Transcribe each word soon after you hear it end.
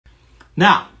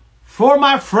Now, for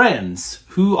my friends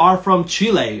who are from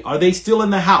Chile, are they still in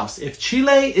the house? If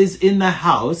Chile is in the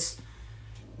house,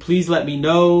 please let me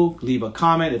know. Leave a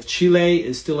comment. If Chile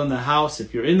is still in the house,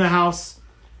 if you're in the house,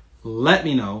 let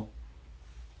me know.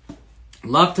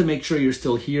 Love to make sure you're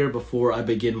still here before I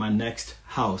begin my next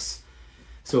house.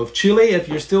 So if Chile, if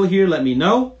you're still here, let me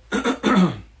know.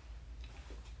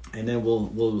 And then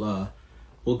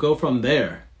we'll go from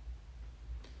there.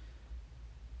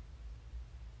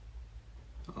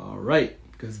 All right,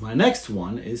 because my next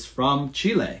one is from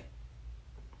Chile.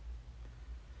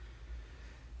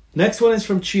 Next one is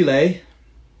from Chile.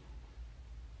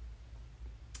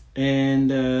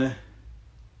 And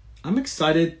I'm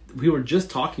excited. We were just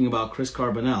talking about Chris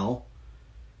Carbonnel.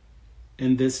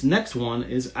 And this next one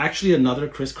is actually another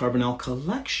Chris Carbonnel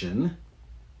collection.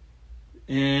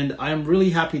 And I'm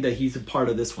really happy that he's a part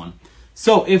of this one.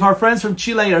 So if our friends from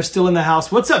Chile are still in the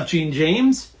house, what's up, Gene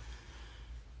James?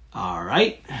 All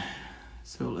right.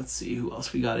 So let's see who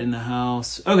else we got in the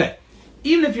house. Okay.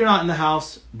 Even if you're not in the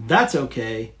house, that's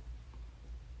okay.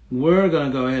 We're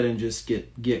going to go ahead and just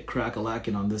get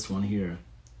crack-a-lacking on this one here.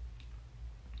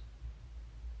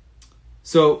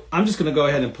 So I'm just going to go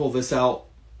ahead and pull this out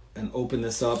and open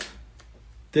this up.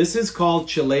 This is called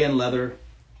Chilean leather.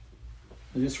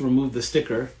 I just removed the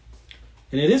sticker.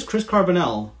 And it is Chris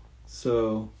Carbonnel.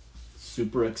 So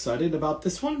super excited about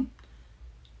this one.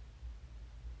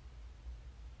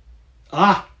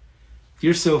 Ah,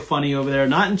 you're so funny over there.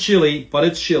 Not in Chile, but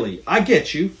it's Chile. I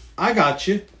get you. I got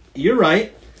you. You're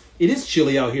right. It is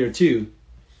chilly out here too.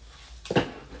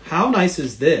 How nice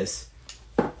is this?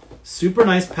 Super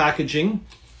nice packaging.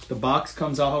 The box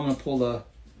comes out. I'm going to pull the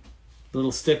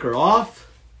little sticker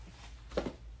off.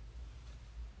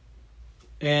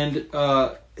 And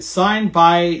signed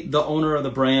by the owner of the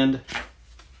brand.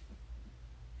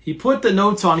 He put the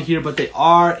notes on here, but they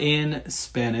are in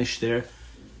Spanish there.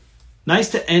 Nice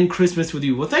to end Christmas with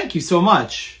you. Well, thank you so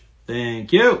much.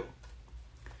 Thank you.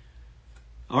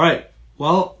 All right.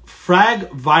 Well, Frag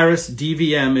Virus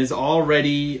DVM is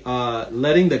already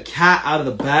letting the cat out of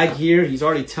the bag here. He's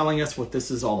already telling us what this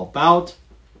is all about.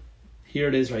 Here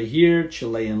it is right here.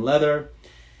 Chilean leather.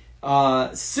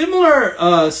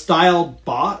 Similar style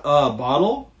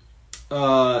bottle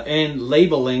and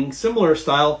labeling. Similar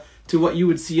style to what you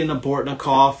would see in a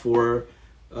Bortnikov or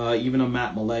even a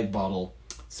Matt Maleg bottle.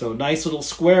 So nice little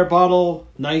square bottle,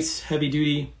 nice heavy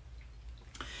duty.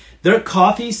 Their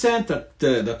coffee scent,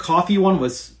 the coffee one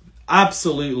was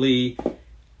absolutely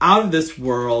out of this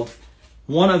world.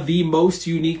 One of the most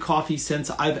unique coffee scents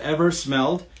I've ever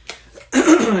smelled.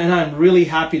 And I'm really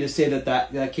happy to say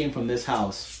that came from this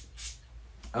house.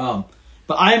 But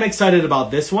I am excited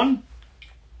about this one.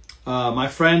 My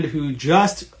friend who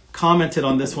just commented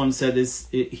on this one said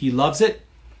he loves it.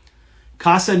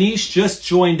 Casaniche just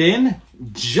joined in,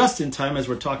 just in time as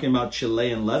we're talking about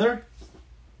Chilean leather.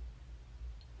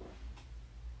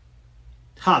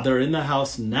 They're in the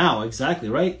house now, exactly,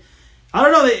 right? I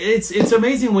don't know, it's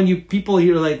amazing when people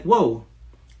hear like, whoa.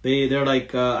 They're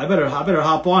like, I better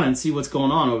hop on and see what's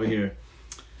going on over here.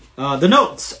 The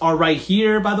notes are right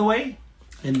here, by the way,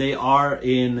 and they are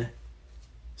in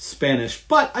Spanish.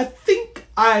 But I think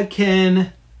I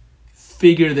can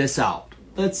figure this out.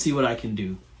 Let's see what I can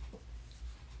do.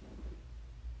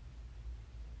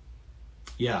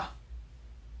 Yeah.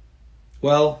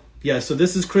 Well, yeah, so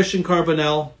this is Christian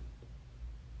Carbonnel.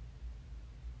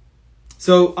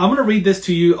 So I'm going to read this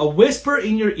to you. A whisper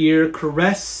in your ear,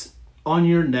 caress on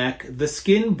your neck. The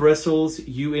skin bristles,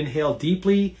 you inhale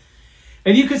deeply,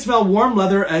 and you can smell warm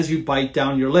leather as you bite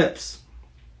down your lips.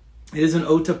 It is an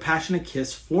ode to passionate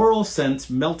kiss, floral scents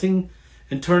melting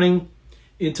and turning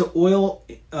into oil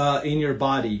in your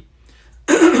body.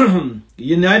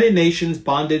 United Nations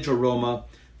bondage aroma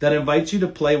that invites you to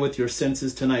play with your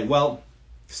senses tonight. Well,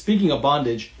 speaking of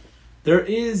bondage, there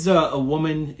is a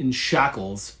woman in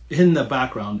shackles in the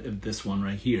background of this one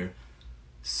right here.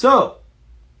 So,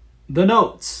 the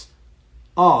notes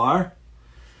are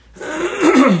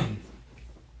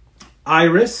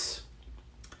iris,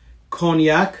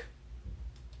 cognac,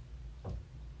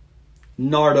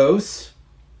 nardos,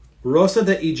 rosa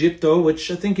de Egipto,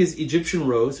 which I think is Egyptian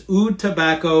rose, oud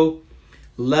tobacco,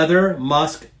 leather,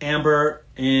 musk, amber,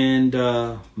 and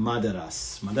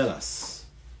maderas.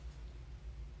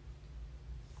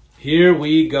 Here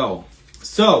we go.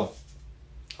 So,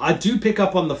 I do pick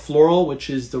up on the floral, which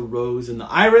is the rose and the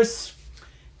iris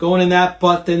going in that,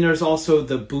 but then there's also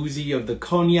the boozy of the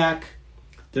cognac.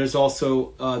 There's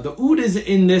also, the oud is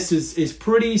in this is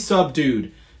pretty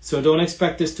subdued. So don't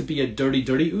expect this to be a dirty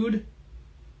oud.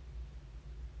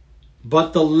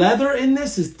 But the leather in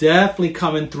this is definitely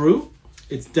coming through.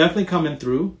 It's definitely coming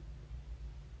through.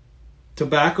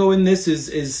 Tobacco in this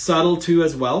is subtle too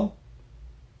as well.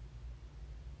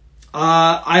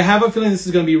 I have a feeling this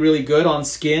is going to be really good on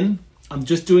skin. I'm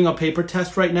just doing a paper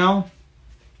test right now,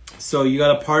 so you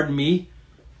got to pardon me.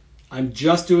 I'm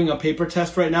just doing a paper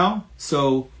test right now,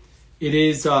 so it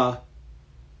is.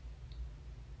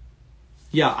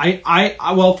 Yeah,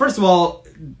 well, first of all,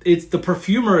 it's the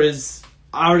perfumer is.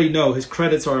 I already know his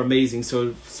credits are amazing,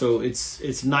 so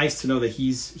it's nice to know that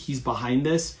he's behind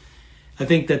this. I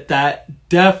think that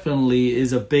definitely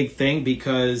is a big thing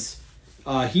because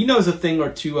he knows a thing or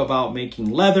two about making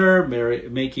leather,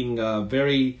 making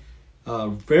very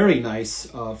nice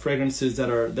fragrances that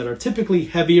are typically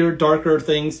heavier, darker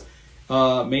things,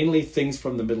 mainly things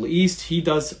from the Middle East. He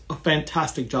does a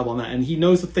fantastic job on that, and he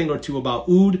knows a thing or two about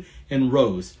oud and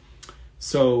rose.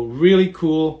 So really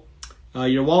cool.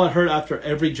 Your wallet hurt after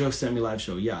every Joe sent me live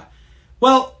show. Yeah.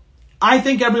 Well, I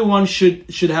think everyone should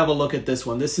have a look at this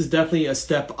one. This is definitely a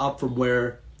step up from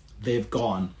where they've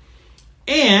gone.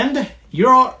 And I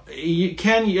know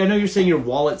you're saying your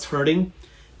wallet's hurting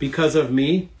because of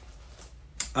me.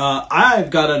 I have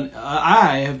got a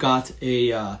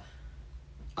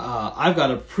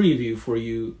preview for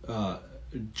you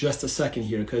just a second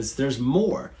here, because there's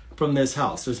more from this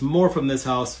house. There's more from this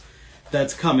house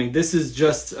that's coming. This is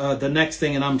just the next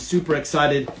thing, and I'm super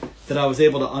excited that I was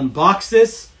able to unbox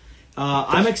this.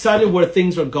 I'm excited where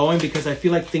things are going because I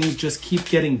feel like things just keep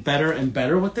getting better and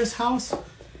better with this house.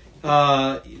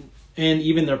 And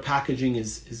even their packaging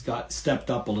is got stepped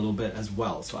up a little bit as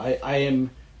well. So I am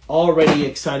already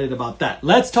excited about that.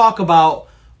 Let's talk about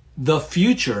the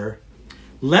future.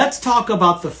 Let's talk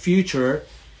about the future.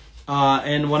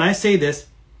 And when I say this,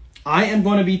 I am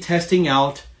going to be testing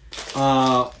out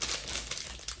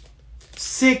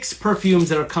 6 perfumes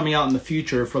that are coming out in the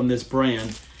future from this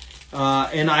brand.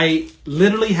 And I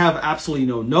literally have absolutely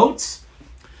no notes.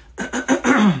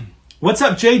 What's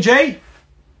up, JJ?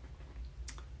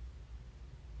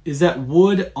 Is that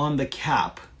wood on the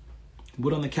cap?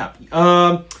 Wood on the cap.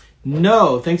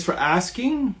 No, thanks for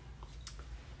asking.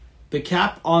 The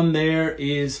cap on there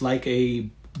is like a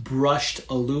brushed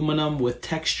aluminum with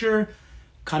texture,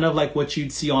 kind of like what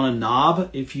you'd see on a knob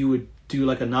if you would do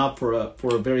like a knob for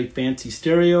a very fancy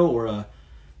stereo or a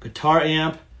guitar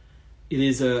amp.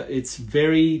 It's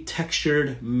very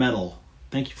textured metal.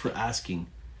 Thank you for asking.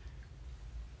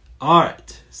 All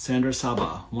right, Sandra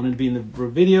Saba wanted to be in the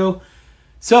video.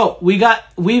 So we've got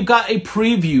a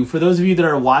preview for those of you that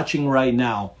are watching right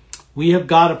now. We have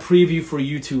got a preview for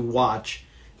you to watch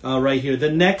right here.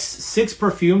 The next 6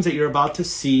 perfumes that you're about to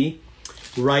see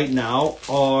right now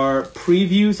are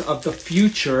previews of the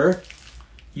future.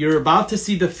 You're about to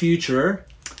see the future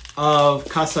of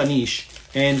Casaniche,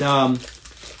 and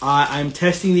I'm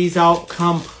testing these out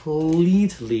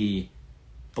completely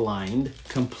blind,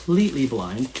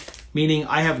 meaning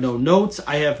I have no notes.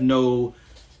 I have no,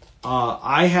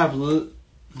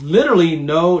 literally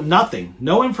nothing,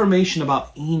 no information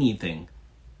about anything.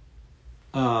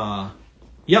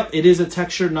 Yep, it is a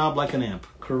textured knob like an amp.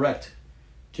 Correct,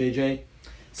 JJ.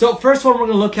 So first one we're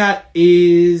going to look at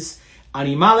is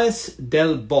Animales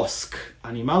del Bosque.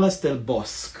 Animales del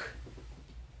Bosque.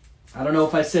 I don't know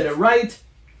if I said it right,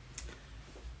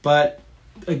 but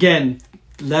again,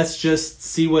 let's just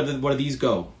see where these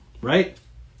go, right?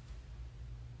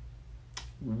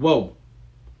 Whoa.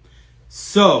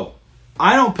 So,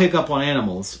 I don't pick up on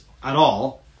animals at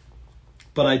all,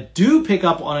 but I do pick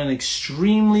up on an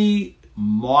extremely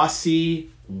mossy,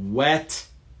 wet,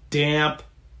 damp,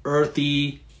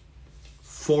 earthy,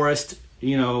 forest,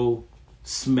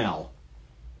 smell.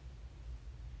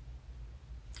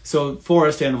 So,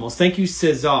 forest animals. Thank you,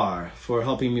 Cesar, for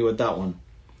helping me with that one.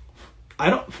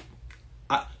 Darn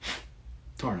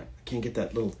it. I can't get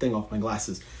that little thing off my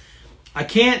glasses. I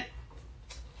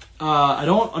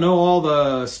don't know all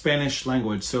the Spanish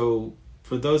language, so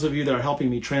for those of you that are helping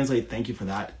me translate, thank you for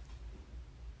that.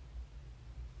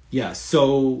 Yeah,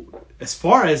 so as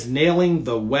far as nailing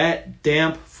the wet,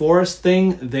 damp forest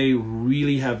thing, they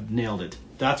really have nailed it.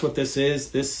 That's what this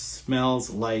is. This smells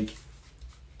like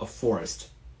a forest.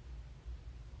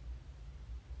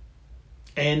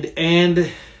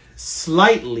 And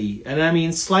slightly, and I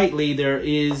mean slightly, there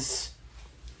is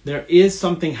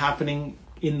something happening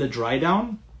in the dry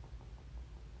down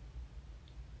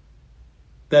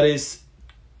that is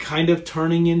kind of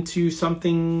turning into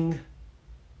something.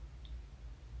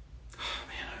 Oh,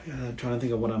 man, I'm trying to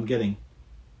think of what I'm getting.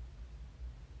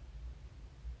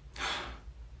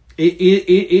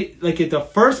 It like at the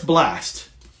first blast,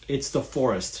 it's the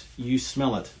forest. You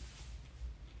smell it.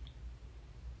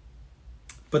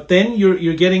 But then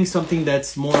you're getting something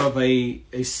that's more of a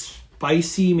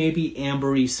spicy, maybe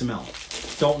ambery smell.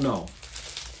 Don't know.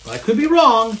 I could be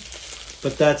wrong,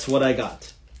 but that's what I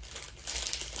got.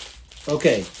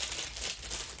 Okay.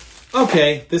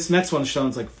 Okay, this next one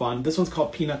sounds like fun. This one's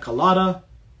called Pina Colada.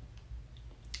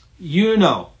 You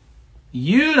know.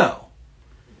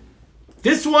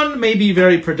 This one may be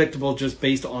very predictable just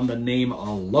based on the name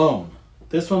alone.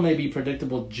 This one may be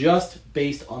predictable just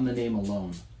based on the name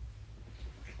alone.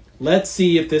 Let's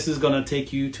see if this is going to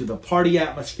take you to the party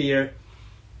atmosphere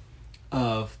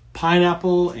of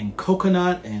pineapple and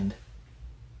coconut and...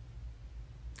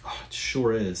 Oh, it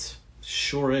sure is.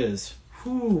 Sure is.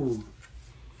 Whew.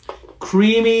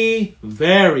 Creamy,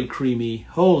 very creamy.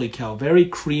 Holy cow, very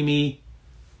creamy.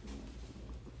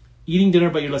 Eating dinner,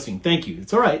 but you're listening. Thank you.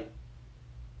 It's all right.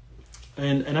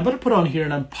 And I better put on here,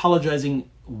 and I'm apologizing.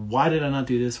 Why did I not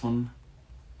do this one?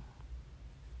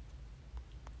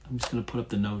 I'm just going to put up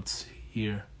the notes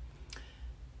here.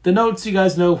 The notes, you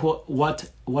guys know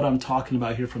what I'm talking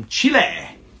about here from Chile.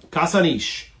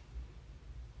 Casaniche.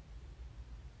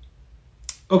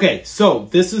 Okay, so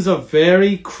this is a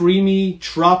very creamy,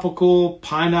 tropical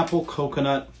pineapple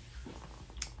coconut.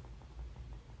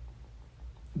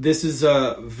 This is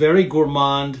a very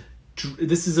gourmand.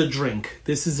 This is a drink.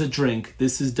 This is a drink.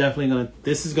 This is definitely gonna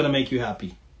make you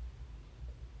happy.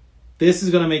 This is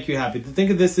gonna make you happy. Think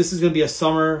of this. This is gonna be a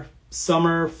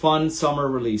fun summer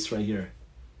release right here.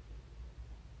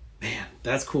 Man,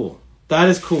 that's cool. That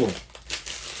is cool.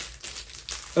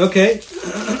 Okay.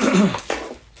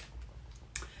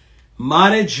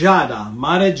 Marejada.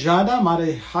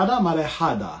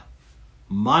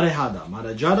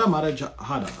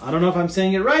 I don't know if I'm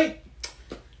saying it right,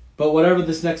 but whatever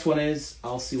this next one is,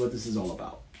 I'll see what this is all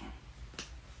about.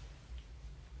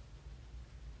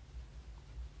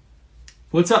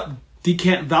 What's up,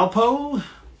 Decant Valpo?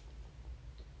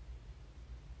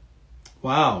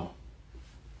 Wow.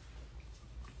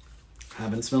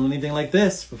 Haven't smelled anything like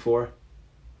this before.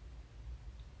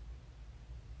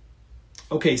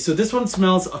 Okay, so this one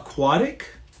smells aquatic.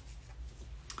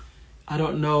 I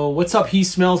don't know. What's up? He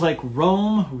smells like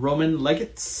Roman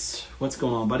legates. What's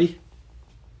going on, buddy?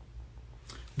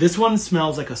 This one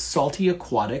smells like a salty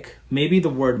aquatic. Maybe the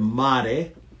word mare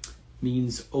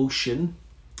means ocean.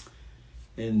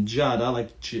 And jada,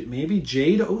 like maybe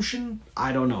jade ocean?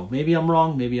 I don't know. Maybe I'm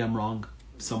wrong. Maybe I'm wrong.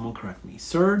 Someone correct me.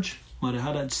 Surge.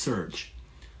 Marejada surge.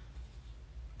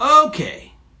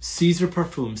 Okay. Caesar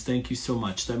Perfumes, thank you so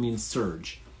much. That means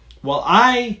surge. Well,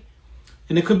 and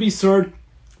it could be surge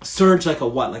like a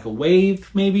what? Like a wave,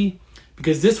 maybe?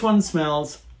 Because this one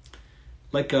smells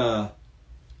like a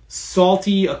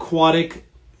salty, aquatic,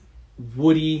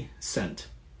 woody scent.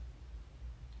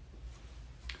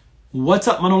 What's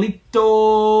up,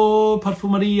 Manolito?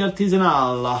 Perfumeria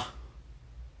Artisanal.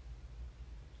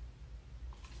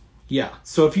 Yeah,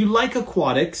 so if you like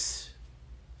aquatics,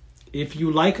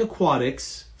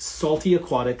 salty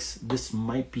aquatics, this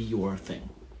might be your thing.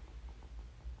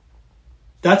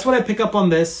 That's what I pick up on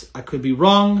this. I could be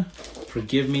wrong.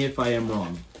 Forgive me if I am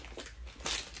wrong.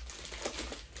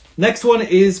 Next one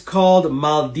is called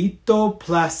Maldito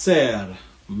Placer.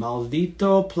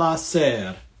 Maldito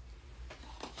Placer.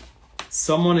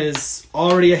 Someone is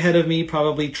already ahead of me,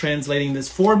 probably translating this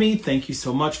for me. Thank you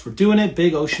so much for doing it.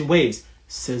 Big ocean waves.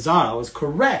 Cesar, I was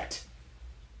correct.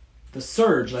 The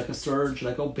surge, like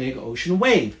a big ocean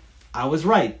wave. I was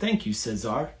right. Thank you,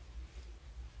 Cesar.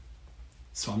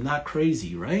 So I'm not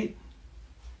crazy, right?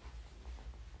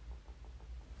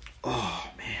 Oh,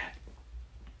 man.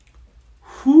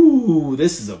 Whew,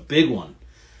 this is a big one.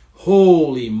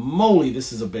 Holy moly,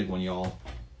 this is a big one, y'all.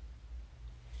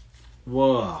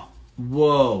 Whoa.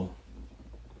 Whoa.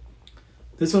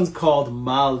 This one's called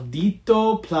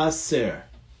Maldito Placer.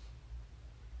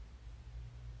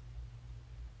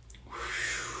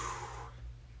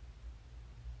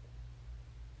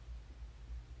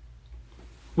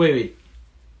 Wait.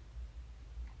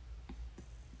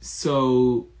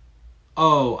 So,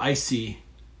 oh, I see.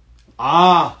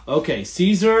 Ah, okay.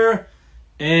 Caesar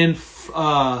and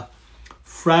Frag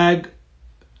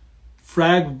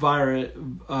Virus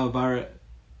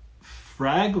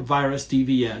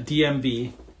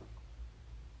DMV.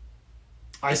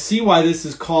 I see why this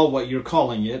is called what you're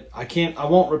calling it. I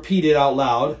won't repeat it out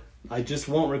loud. I just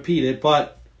won't repeat it,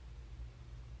 but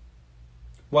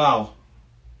wow.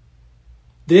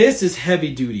 This is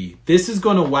heavy duty. This is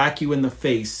going to whack you in the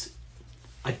face.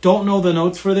 I don't know the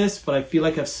notes for this, but I feel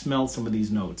like I've smelled some of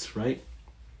these notes, right?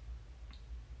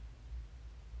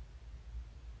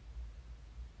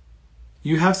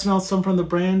 You have smelled some from the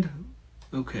brand?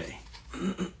 Okay.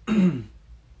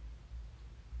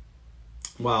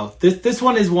 Wow. This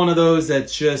one is one of those that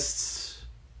just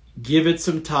give it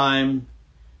some time.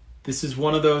 This is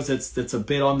one of those that's a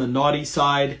bit on the naughty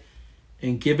side,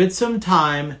 and give it some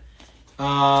time.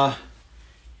 I'm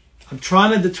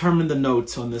trying to determine the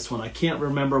notes on this one. I can't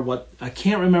remember what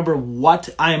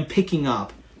I am picking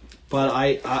up, but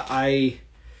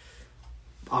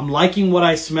I'm liking what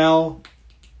I smell.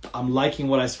 I'm liking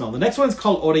what I smell. The next one's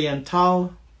called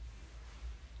Oriental.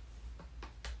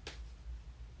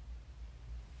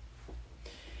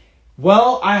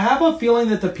 Well, I have a feeling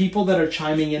that the people that are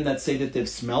chiming in that say that they've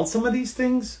smelled some of these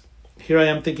things, here I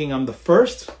am thinking I'm the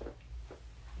first.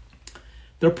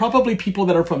 They're probably people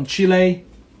that are from Chile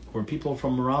or people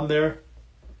from around there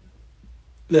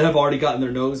that have already gotten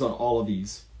their nose on all of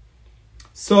these.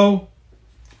 So,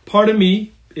 pardon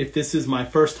me if this is my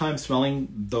first time smelling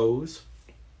those.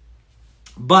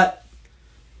 But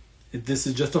if this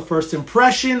is just a first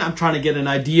impression, I'm trying to get an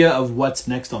idea of what's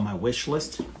next on my wish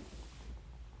list.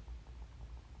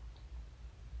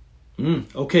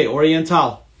 Okay,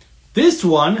 Oriental. This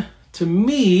one, to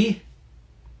me,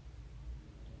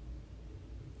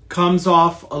 comes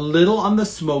off a little on the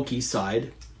smoky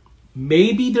side.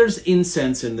 Maybe there's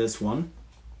incense in this one.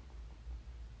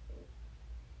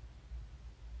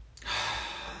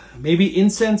 Maybe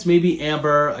incense, maybe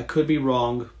amber. I could be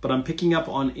wrong, but I'm picking up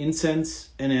on incense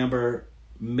and amber.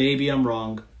 Maybe I'm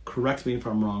wrong. Correct me if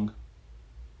I'm wrong.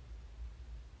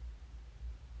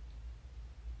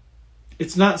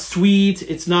 It's not sweet.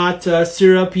 It's not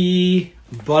syrupy,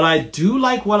 but I do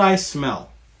like what I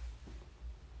smell.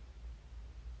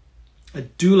 I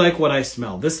do like what I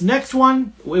smell. This next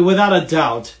one, without a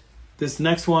doubt, this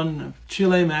next one,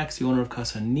 Chile, Max, the owner of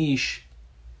Casaniche.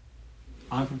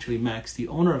 I'm from Chile, Max. The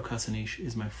owner of Casaniche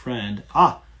is my friend.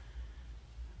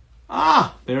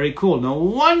 Very cool. No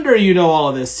wonder you know all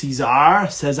of this,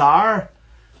 Cesar.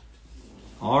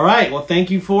 All right. Well,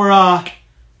 thank you for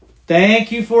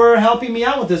helping me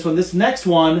out with this one. This next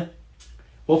one,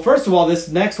 well, first of all, this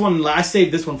next one, I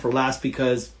saved this one for last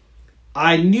because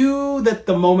I knew that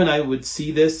the moment I would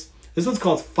see this one's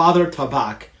called Father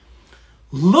Tabac.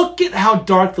 Look at how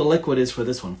dark the liquid is for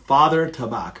this one, Father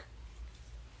Tabac.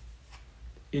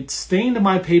 It stained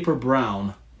my paper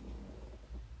brown.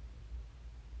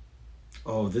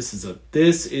 Oh, this is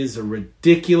a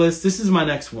ridiculous. This is my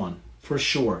next one for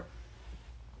sure.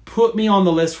 Put me on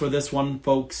the list for this one,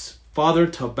 folks. Father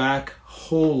Tabac.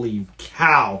 Holy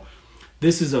cow.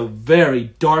 This is a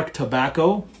very dark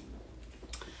tobacco.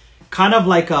 Kind of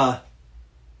like I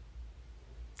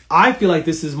feel like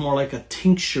this is more like a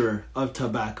tincture of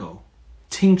tobacco.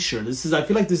 Tincture. I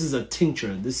feel like this is a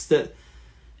tincture. This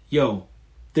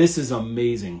is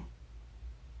amazing.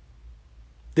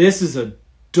 This is a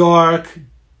dark,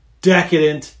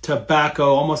 decadent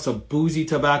tobacco, almost a boozy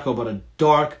tobacco, but a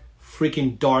dark,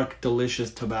 freaking dark,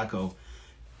 delicious tobacco.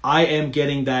 I am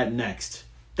getting that next.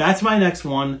 That's my next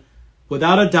one.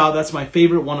 Without a doubt, that's my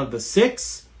favorite one of the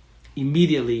 6.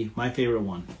 Immediately, my favorite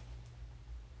one.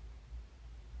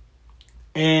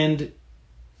 And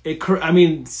see,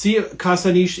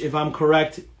 Casaniche, if I'm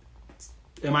correct,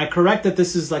 am I correct that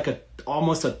this is like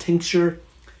almost a tincture?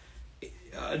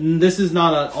 This is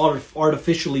not an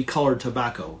artificially colored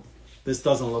tobacco. This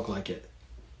doesn't look like it.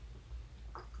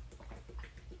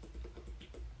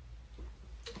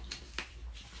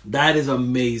 That is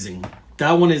amazing.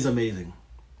 That one is amazing.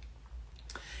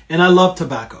 And I love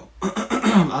tobacco.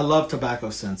 I love tobacco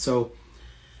scents. So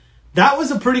that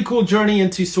was a pretty cool journey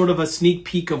into sort of a sneak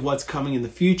peek of what's coming in the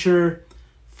future.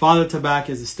 Father Tabac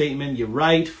is a statement. You're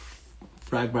right.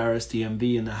 Frag Virus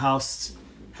DMV in the house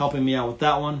helping me out with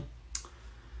that one.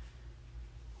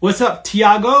 What's up,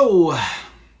 Tiago?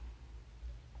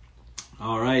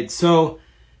 All right, so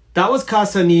that was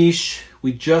Casaniche.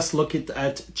 We just looked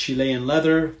at Chilean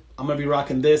leather. I'm going to be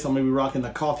rocking this. I'm going to be rocking the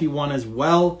coffee one as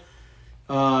well.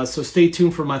 So stay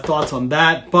tuned for my thoughts on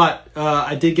that. But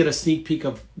I did get a sneak peek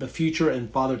of the future,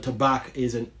 and Father Tabac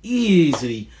is an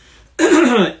easily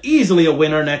a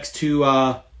winner next to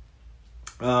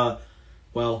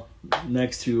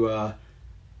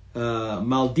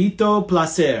Maldito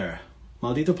Placer.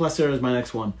 Maldito Placer is my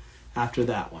next one after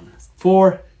that one,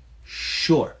 for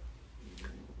sure.